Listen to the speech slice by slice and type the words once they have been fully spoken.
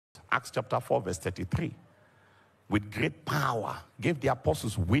Acts chapter 4, verse 33. With great power gave the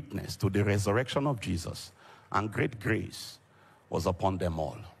apostles witness to the resurrection of Jesus, and great grace was upon them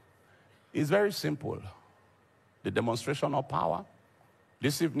all. It's very simple. The demonstration of power.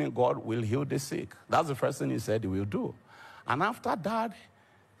 This evening, God will heal the sick. That's the first thing he said he will do. And after that,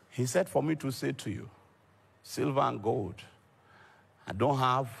 he said for me to say to you, silver and gold I don't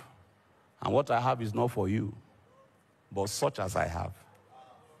have, and what I have is not for you, but such as I have,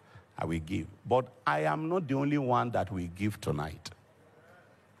 I will give. But I am not the only one that will give tonight.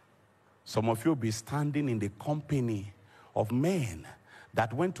 Some of you will be standing in the company of men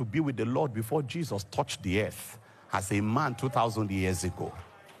that went to be with the Lord before Jesus touched the earth as a man 2,000 years ago.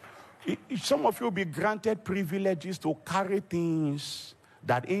 Some of you will be granted privileges to carry things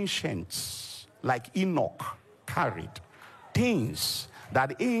that ancients like Enoch carried. Things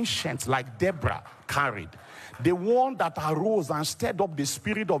that ancients like Deborah carried. The one that arose and stirred up the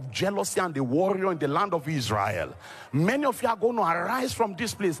spirit of jealousy and the warrior in the land of Israel. Many of you are going to arise from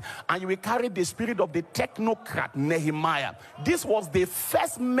this place and you will carry the spirit of the technocrat Nehemiah. This was the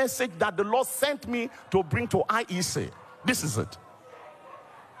first message that the Lord sent me to bring to IEC. This is it.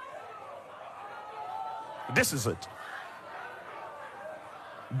 This is it.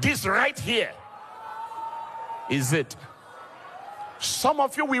 This right here is it. Some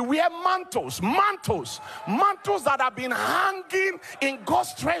of you will wear mantles that have been hanging in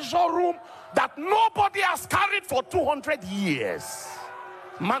God's treasure room that nobody has carried for 200 years.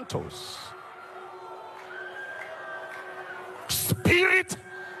 Mantles. Spirit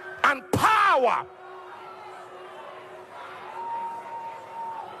and power.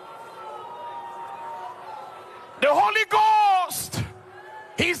 The Holy Ghost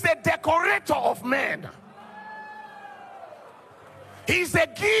is the decorator of men. He's the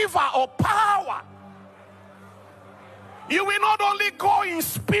giver of power. You will not only go in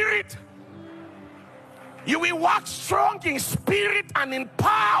spirit, you will walk strong in spirit and in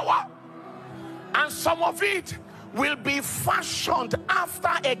power. And some of it will be fashioned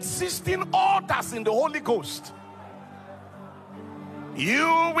after existing orders in the Holy Ghost.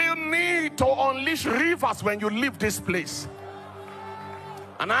 You will need to unleash rivers when you leave this place.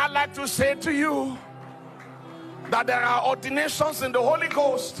 And I'd like to say to you that there are ordinations in the Holy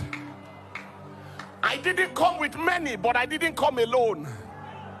Ghost. I didn't come with many, but I didn't come alone.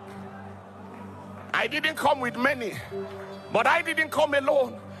 I didn't come with many, but I didn't come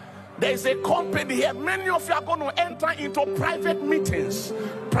alone. There is a company here. Many of you are going to enter into private meetings,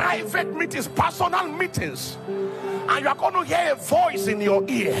 personal meetings, and you are going to hear a voice in your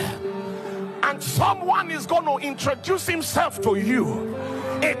ear, and someone is going to introduce himself to you.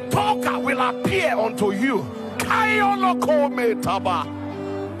 A talker will appear unto you.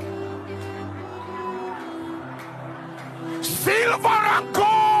 Silver and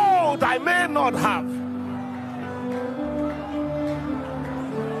gold I may not have.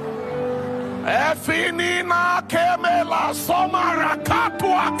 Efinina kemela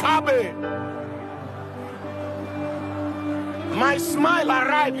somarakatu akabe. My smile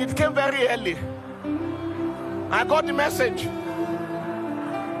arrived. It came very early. I got the message.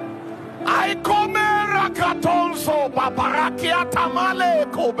 I come rakatonso paparakia tamale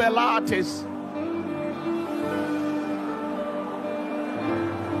kobelates.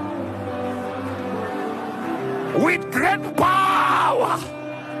 With great power,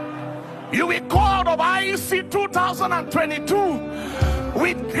 you will go out of IEC 2022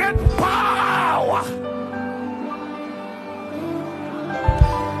 with great power.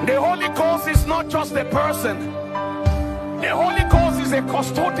 The Holy Ghost is not just a person. The Holy Ghost is a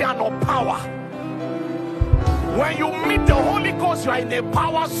custodian of power. When you meet the Holy Ghost, you are in a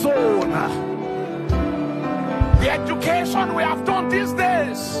power zone. The education we have done these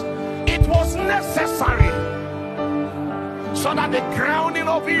days, it was necessary so that the crowning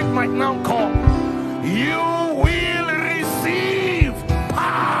of it might now come. You will receive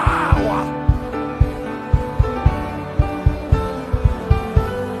power.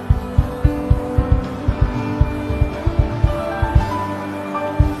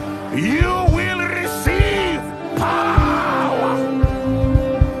 You will receive power.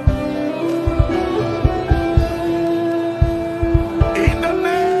 In the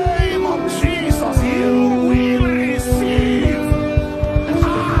name of Jesus, you will receive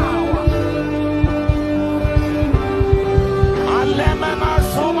power.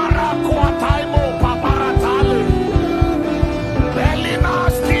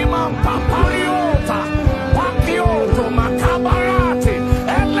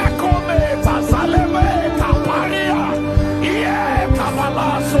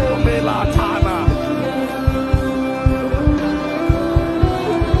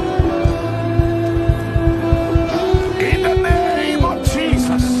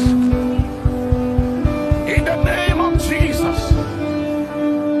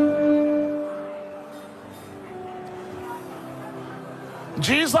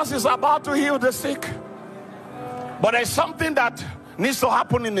 Jesus is about to heal the sick, but there's something that needs to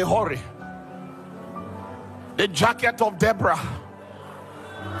happen in a hurry. The jacket of Deborah.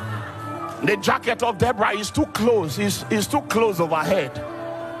 The jacket of Deborah is too close. It's too close overhead.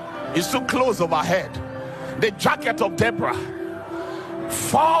 It's too close overhead. The jacket of Deborah.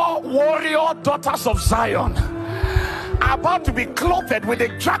 4 warrior daughters of Zion are about to be clothed with the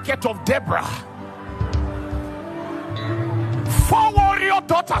jacket of Deborah. 4 warrior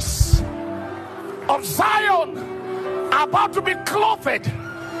daughters of Zion are about to be clothed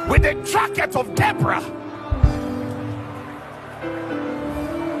with the jacket of Deborah.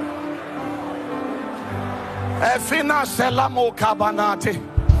 Efina selamo kabanate.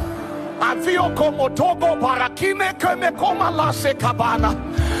 Avio como togo barakine keme koma la se kabana.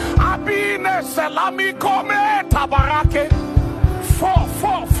 Abine selami come tabarake. 4,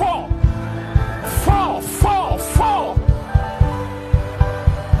 4, 4. 4, 4, 4.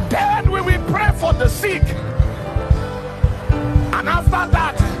 Then we will pray for the sick. And after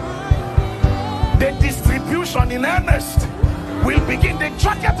that, the distribution in earnest will begin. The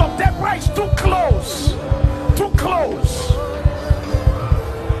jacket of Deborah is too close. Too close.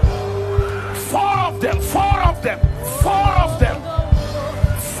 4 of them, 4 of them, 4 of them,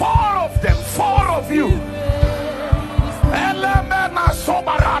 4 of them, 4 of you. Elemena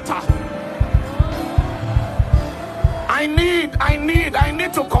sobarata. I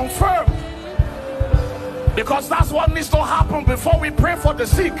need to confirm, because that's what needs to happen before we pray for the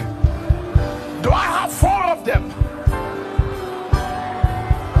sick. Do I have 4 of them?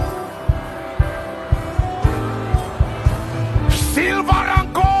 Silver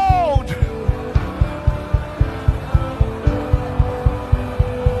and gold.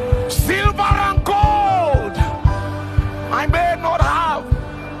 Silver and gold I may not have,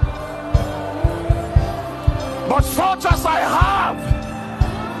 but such as I have,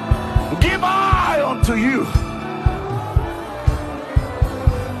 give I unto you.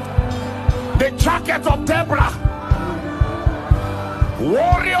 The jacket of Deborah,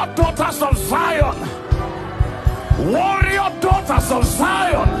 warrior daughters of Zion, warrior daughters of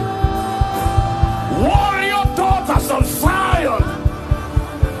Zion, warrior daughters of Zion,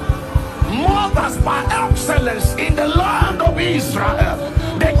 mothers by excellence in the land of Israel.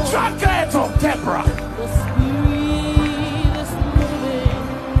 The jacket of Deborah.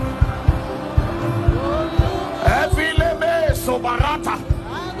 Evileme sobarata.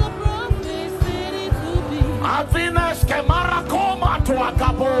 Avines kemara koma to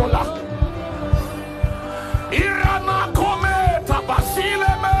akabola. Irana come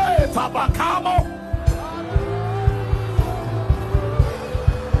tabasile me tabakamo.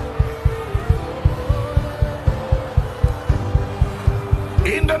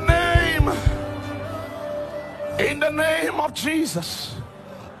 In the name of Jesus,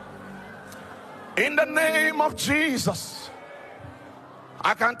 in the name of Jesus,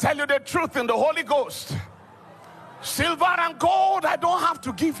 I can tell you the truth in the Holy Ghost. Silver and gold I don't have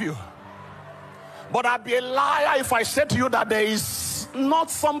to give you, but I'd be a liar if I said to you that there is not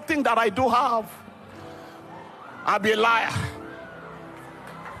something that I do have. I'd be a liar.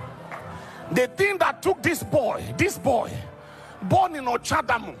 The thing that took this boy born in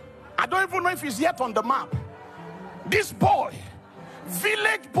Ochadamu, I don't even know if he's yet on the map. This boy,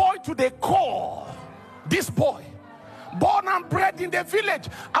 village boy to the core, this boy, born and bred in the village.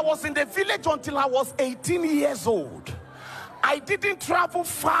 I was in the village until I was 18 years old. I didn't travel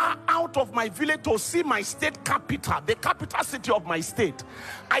far out of my village to see my state capital, the capital city of my state.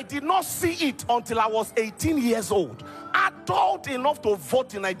 I did not see it until I was 18 years old, adult enough to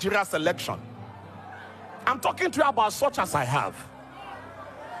vote in Nigeria's election. I'm talking to you about such as I have.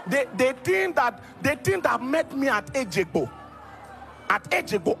 The thing that met me at Ejegbo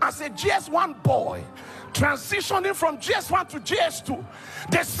as a GS1 boy, transitioning from GS1 to GS2,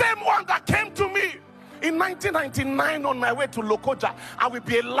 the same one that came to me in 1999 on my way to Lokoja. I will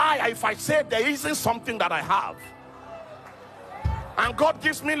be a liar if I say there isn't something that I have. And God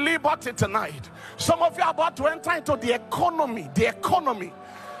gives me liberty tonight. Some of you are about to enter into the economy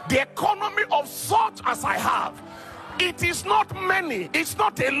of such as I have. It is not many, it's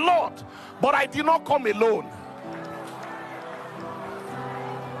not a lot, but I did not come alone.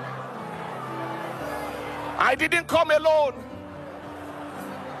 I didn't come alone.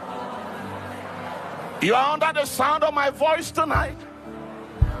 You are under the sound of my voice tonight.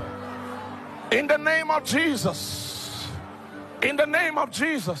 In the name of Jesus. In the name of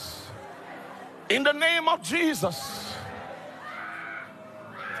Jesus. In the name of Jesus.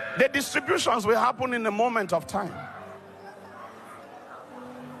 The distributions will happen in a moment of time.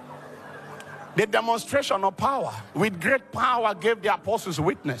 The demonstration of power. With great power gave the apostles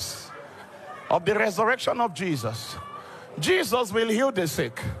witness of the resurrection of Jesus. Jesus will heal the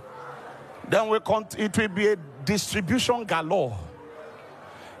sick. Then it will be a distribution galore.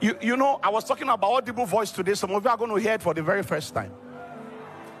 You know, I was talking about audible voice today. Some of you are going to hear it for the very first time.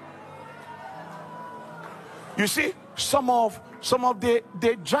 You see, some of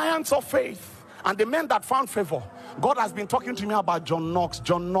the giants of faith and the men that found favor, God has been talking to me about John Knox,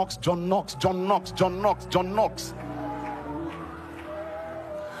 John Knox, John Knox, John Knox, John Knox, John Knox.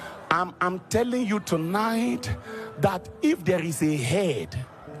 I'm telling you tonight that if there is a head,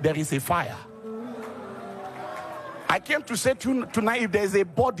 there is a fire. I came to say to you tonight, if there is a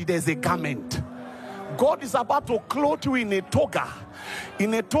body, there is a garment. God is about to clothe you in a toga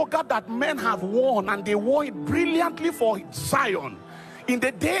that men have worn, and they wore it brilliantly for Zion in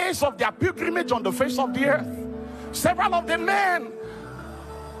the days of their pilgrimage on the face of the earth. Several of the men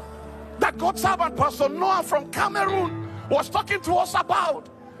that God's servant Pastor Noah from Cameroon was talking to us about,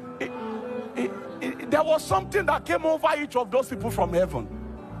 there was something that came over each of those people from heaven.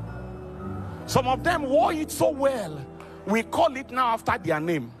 Some of them wore it so well, we call it now after their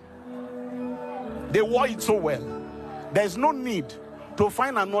name. They wore it so well. There's no need to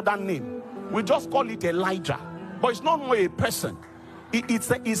find another name. We just call it Elijah. But it's not more a person. It's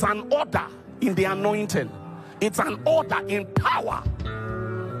an order in the anointing. It's an order in power.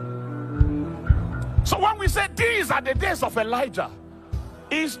 So when we say these are the days of Elijah,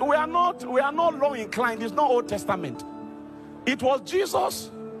 we are not long inclined. It's not Old Testament. It was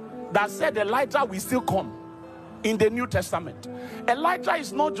Jesus that said Elijah will still come in the New Testament. Elijah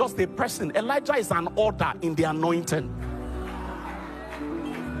is not just a person. Elijah is an order in the anointing.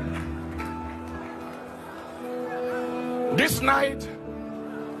 This night,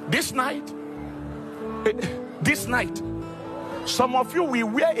 some of you will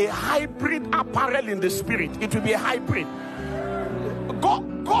wear a hybrid apparel in the spirit. It will be a hybrid.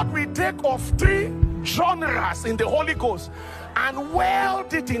 God will take of 3 genres in the Holy Ghost and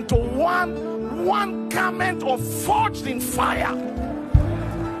weld it into one garment of forged in fire,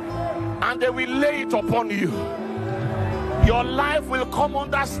 and they will lay it upon you. Your life will come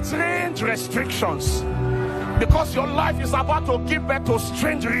under strange restrictions, because your life is about to give birth to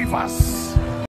strange rivers.